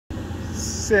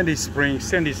Sandy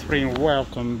Spring,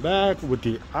 welcome back with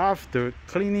the after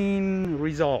cleaning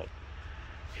result.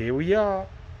 Here we are.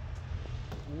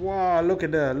 Wow, look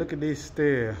at that, look at this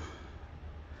there.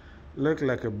 Look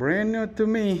like a brand new to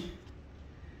me.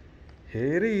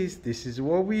 Here it is. This is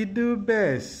what we do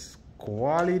best.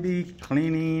 Quality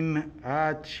cleaning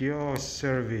at your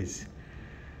service.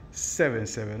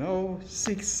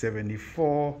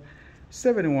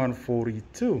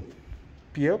 770-674-7142.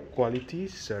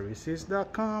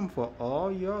 purequalityservices.com for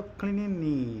all your cleaning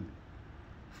need,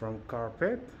 from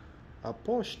carpet,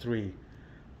 upholstery,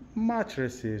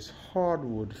 mattresses,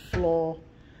 hardwood floor,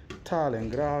 tile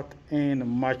and grout, and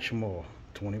much more.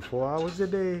 24 hours a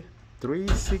day,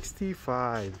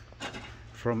 365,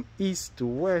 from east to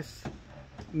west,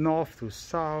 north to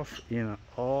south, in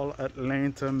all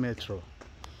Atlanta metro.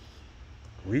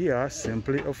 We are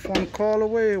simply a phone call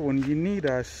away when you need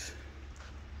us.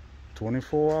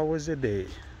 24 hours a day.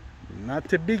 Not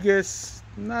the biggest,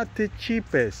 not the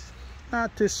cheapest,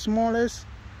 not the smallest,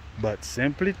 but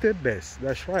simply the best.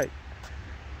 That's right.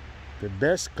 The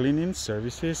best cleaning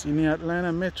services in the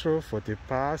Atlanta metro for the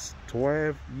past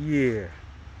 12 years.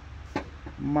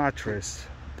 Mattress,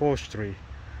 upholstery,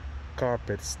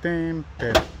 carpet stain,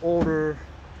 pet odor,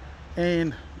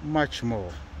 and much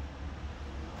more.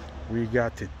 We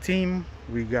got the team,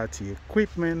 we got the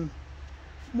equipment.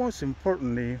 Most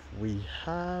importantly, we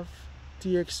have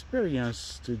the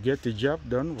experience to get the job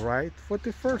done right for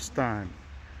the first time.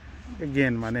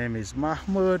 Again, my name is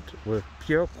Mahmoud with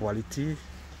Pure Quality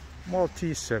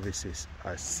Multi Services.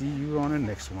 I'll see you on the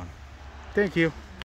next one. Thank you.